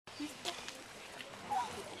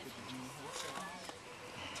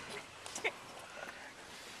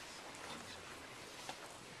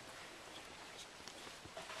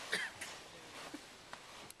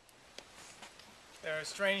are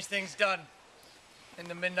strange things done in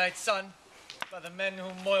the midnight sun by the men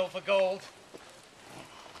who moil for gold.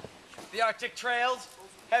 The Arctic trails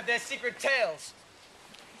have their secret tales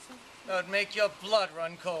that would make your blood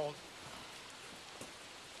run cold.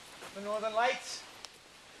 The Northern Lights,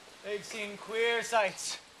 they've seen queer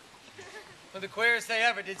sights, but the queerest they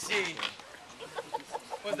ever did see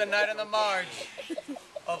was the night on the marge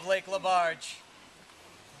of Lake LaBarge.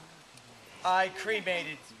 I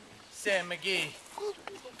cremated Sam McGee.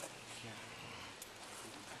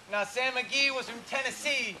 Now, Sam McGee was from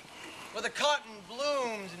Tennessee, where the cotton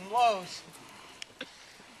blooms and blows.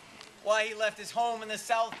 Why he left his home in the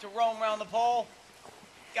South to roam around the pole,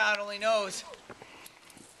 God only knows.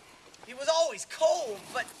 He was always cold,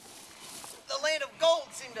 but the land of gold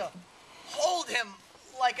seemed to hold him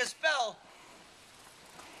like a spell.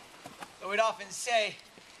 Though he'd often say,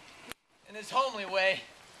 in his homely way,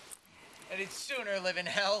 that he'd sooner live in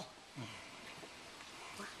hell.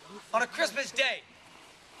 On a Christmas day,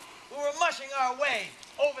 we were mushing our way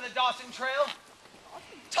over the Dawson Trail.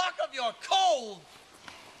 Talk of your cold!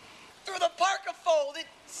 Through the parka fold, it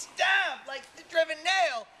stabbed like the driven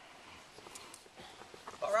nail.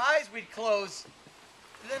 Our eyes we'd close,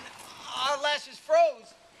 then our lashes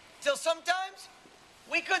froze, till sometimes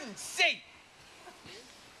we couldn't see.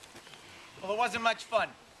 Well, it wasn't much fun,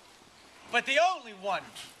 but the only one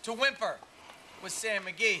to whimper was Sam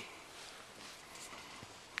McGee.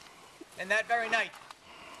 And that very night,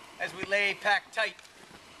 as we lay packed tight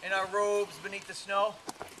in our robes beneath the snow,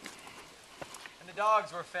 and the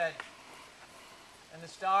dogs were fed, and the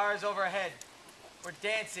stars overhead were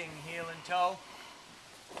dancing heel and toe,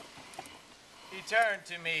 he turned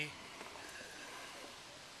to me.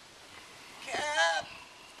 "Cap,"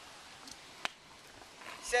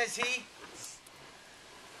 says he,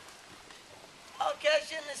 "I'll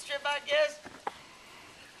cash in the strip, I guess.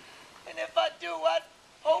 And if I do, I'd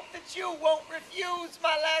hope that you won't refuse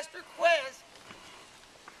my last request."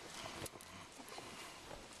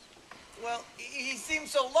 Well, he seemed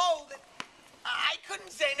so low that I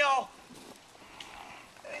couldn't say no.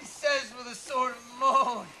 And he says with a sort of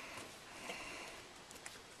moan,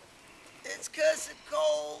 "It's cussed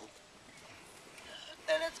cold,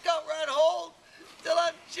 and it's got right hold till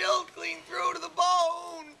I'm chilled clean through to the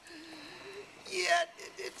bone. Yet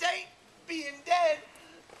it ain't being dead,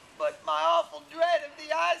 but my awful dread of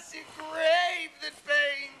the icy grave that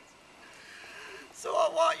pains. So I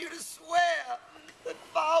want you to swear that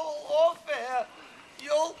foul or fair,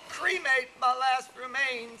 you'll cremate my last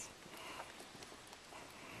remains."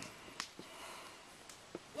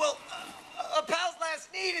 Well, a pal's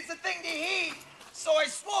last need is a thing to heed, so I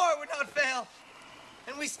swore it would not fail.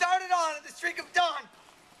 And we started on at the streak of dawn.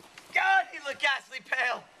 God, he looked ghastly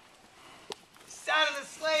pale. He sat in the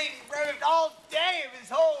sleigh and raved all day of his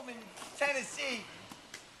home in Tennessee.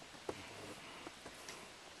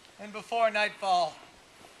 And before nightfall,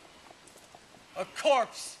 a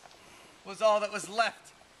corpse was all that was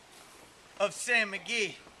left of Sam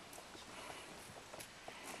McGee.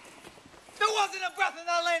 There wasn't a breath in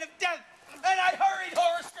the land of death, and I hurried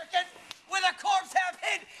horror-stricken with a corpse half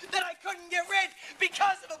hid that I couldn't get rid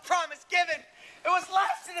because of a promise given. It was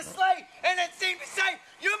lashed in a sleigh, and it seemed to say,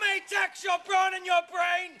 "You may tax your brawn and your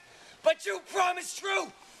brain, but you promised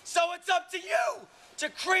true, so it's up to you to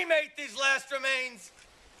cremate these last remains."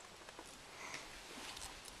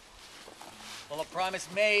 Well, a promise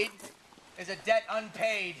made is a debt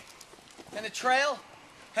unpaid, and the trail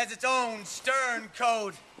has its own stern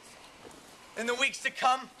code. In the weeks to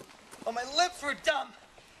come, oh, my lips were dumb.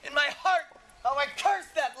 In my heart, how I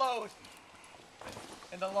cursed that load.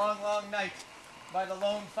 In the long, long night, by the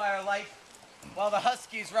lone firelight, while the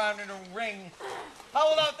huskies round in a ring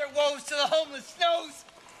howled out their woes to the homeless snows.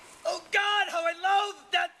 Oh God, how I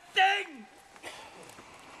loathed that thing!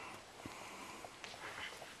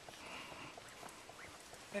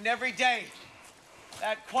 And every day,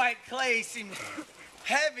 that quiet clay seemed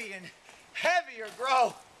heavy and heavier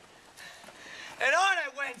grow. And on I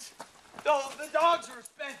went, though the dogs were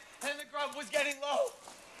spent and the grub was getting low.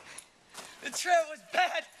 The trail was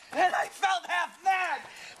bad, and I felt half mad,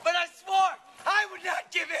 but I swore I would not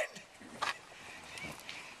give in.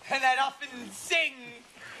 And I'd often sing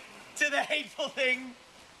to the hateful thing,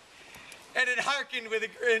 and it hearkened with a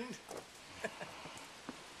grin.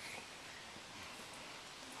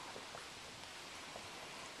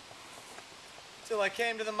 Till I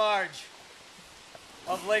came to the marge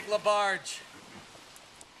of Lake LaBarge.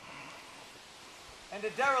 And a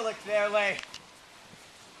derelict there lay.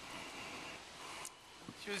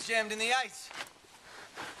 She was jammed in the ice,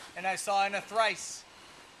 and I saw in a thrice.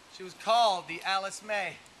 She was called the Alice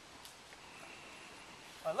May.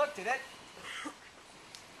 I looked at it,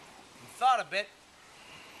 thought a bit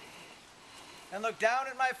and looked down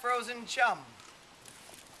at my frozen chum.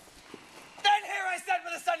 Then here I said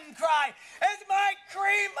with a sudden cry, is my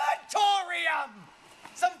crematorium!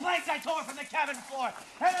 Some planks I tore from the cabin floor,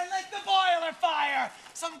 and I lit the boiler fire.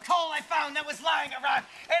 Some coal I found that was lying around,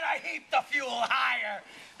 and I heaped the fuel higher.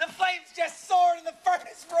 The flames just soared and the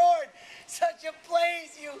furnace roared. Such a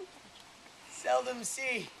blaze you seldom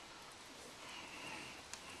see.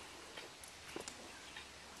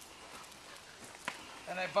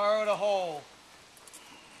 And I borrowed a hole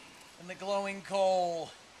in the glowing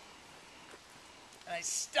coal, and I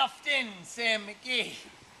stuffed in Sam McGee.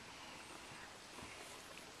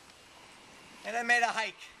 And I made a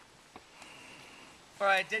hike, for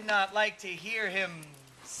I did not like to hear him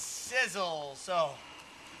sizzle so.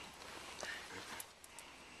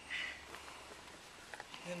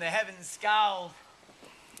 And the heavens scowled,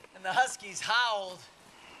 and the huskies howled,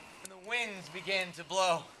 and the winds began to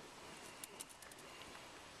blow.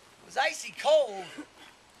 It was icy cold,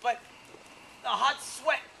 but the hot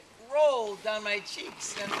sweat rolled down my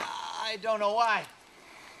cheeks, and I don't know why.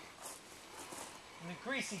 And the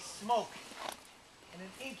greasy smoke and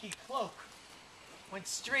an inky cloak went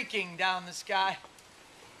streaking down the sky.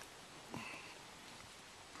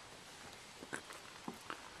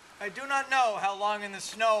 I do not know how long in the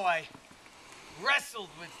snow I wrestled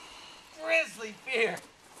with grisly fear.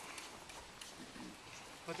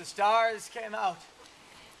 But the stars came out,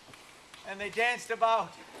 and they danced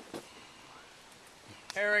about.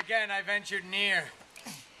 Here again I ventured near.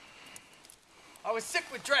 I was sick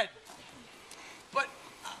with dread, but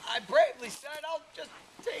I bravely said, I'll just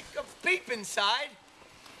take a peep inside.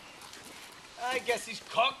 I guess he's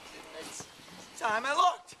cooked, and it's time I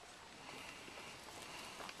looked.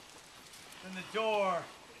 Then the door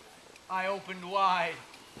I opened wide.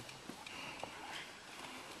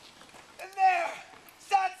 And there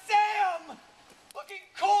sat Sam, looking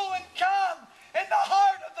cool and calm in the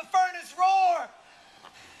heart of the furnace roar.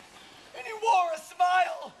 And he wore a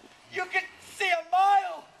smile, you could see a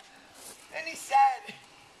mile. And he said,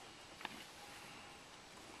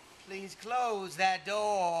 please close that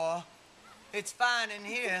door. It's fine in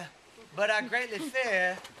here, but I greatly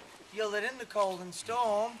fear you'll let in the cold and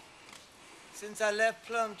storm. Since I left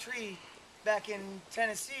Plum Tree back in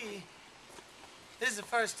Tennessee, this is the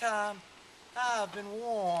first time I've been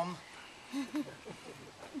warm.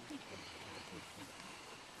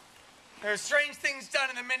 There are strange things done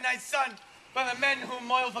in the midnight sun by the men who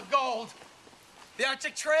moil for gold. The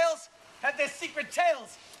Arctic trails have their secret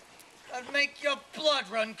tales that make your blood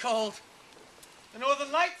run cold. The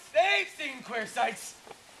Northern Lights, they've seen queer sights,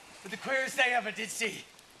 but the queerest they ever did see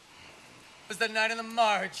was the night on the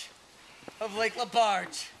marge of Lake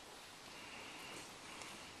LaBarge.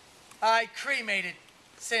 I cremated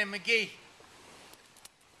Sam McGee.